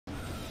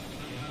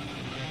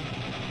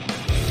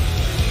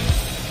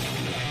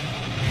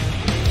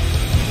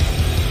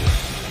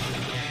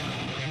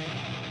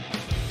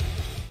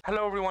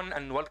Hello everyone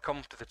and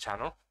welcome to the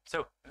channel.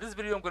 So in this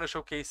video I'm going to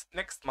showcase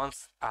next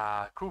month's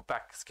crew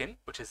pack skin,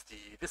 which is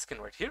this skin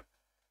right here.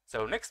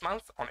 So next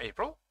month on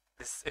April,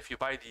 if you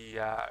buy the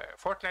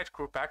Fortnite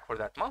crew pack for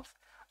that month,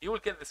 you will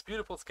get this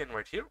beautiful skin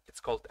right here. It's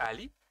called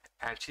Alli,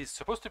 and she's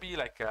supposed to be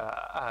like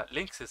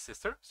Lynx's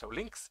sister. So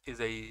Lynx is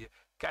a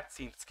cat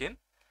themed skin,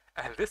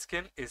 and this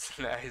skin is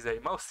a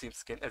mouse themed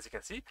skin, as you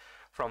can see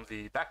from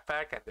the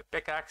backpack and the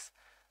pickaxe.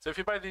 So if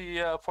you buy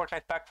the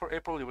Fortnite pack for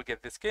April, you will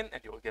get this skin,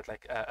 and you will get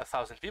like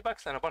 1,000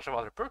 V-Bucks and a bunch of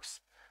other perks,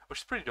 which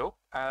is pretty dope.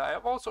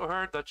 I've also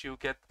heard that you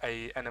get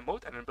an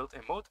emote, an inbuilt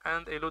emote,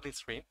 and a loading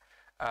screen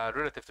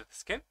relative to the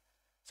skin.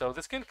 So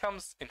the skin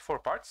comes in 4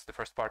 parts. The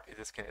first part is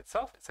the skin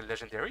itself. It's a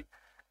legendary,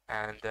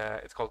 and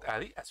it's called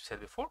Alli, as we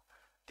said before.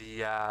 The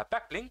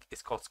back bling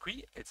is called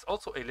Squee. It's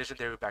also a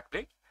legendary back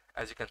bling,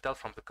 as you can tell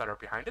from the color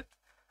behind it.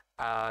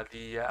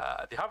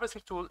 The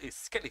harvesting tool is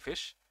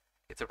Skellyfish.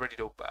 It's a pretty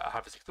dope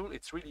harvesting tool.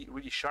 It's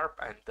really sharp,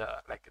 and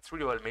like it's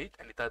really well made,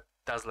 and it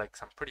does like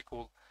some pretty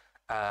cool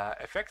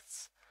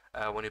effects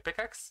when you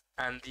pickaxe.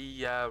 And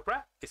the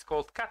wrap is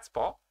called Cat's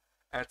Paw,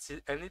 and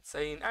it's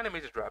an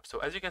animated wrap. So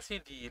as you can see,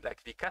 the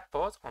cat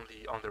paws on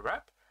the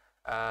wrap,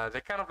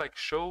 they kind of like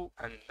show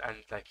and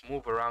like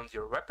move around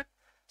your weapon.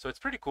 So it's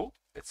pretty cool.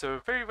 It's a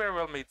very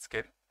well made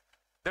skin,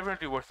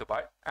 definitely worth the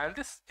buy. And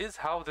this is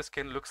how the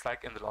skin looks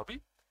like in the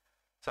lobby.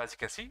 So as you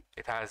can see,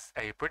 it has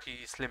a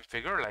pretty slim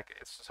figure, like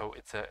it's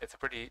a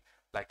pretty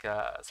like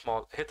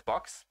small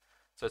hitbox.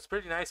 So it's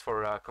pretty nice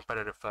for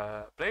competitive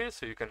players.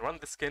 So you can run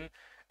the skin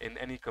in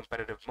any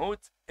competitive mode.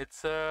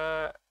 It's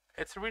a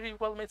really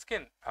well made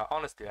skin.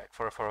 Honestly, like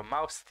for a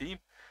mouse theme,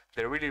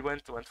 they really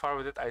went far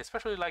with it. I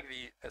especially like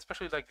the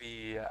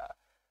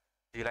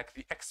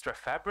extra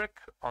fabric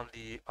on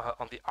the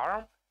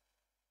arm.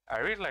 I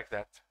really like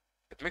that.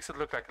 It makes it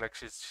look like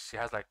she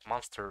has like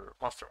monster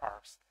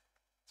arms.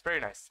 It's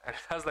very nice, and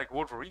it has like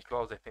Wolverine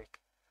claws, I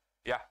think.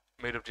 Yeah,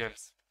 made of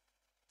gems.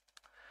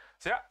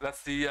 So yeah,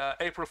 that's the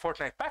April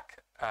Fortnite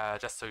pack,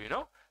 just so you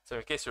know. So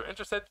in case you're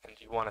interested and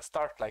you want to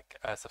start like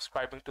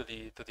subscribing to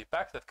the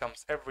pack that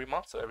comes every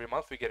month, so every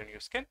month we get a new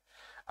skin.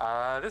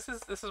 This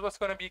is what's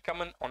going to be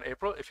coming on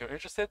April. If you're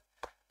interested,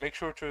 make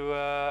sure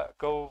to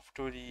go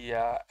to the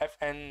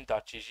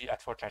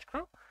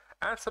fn.gg/FortniteCrew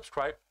and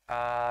subscribe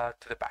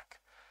to the pack.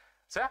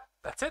 So yeah,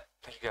 that's it.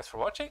 Thank you guys for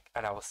watching,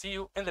 and I will see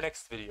you in the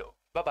next video.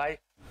 Bye bye.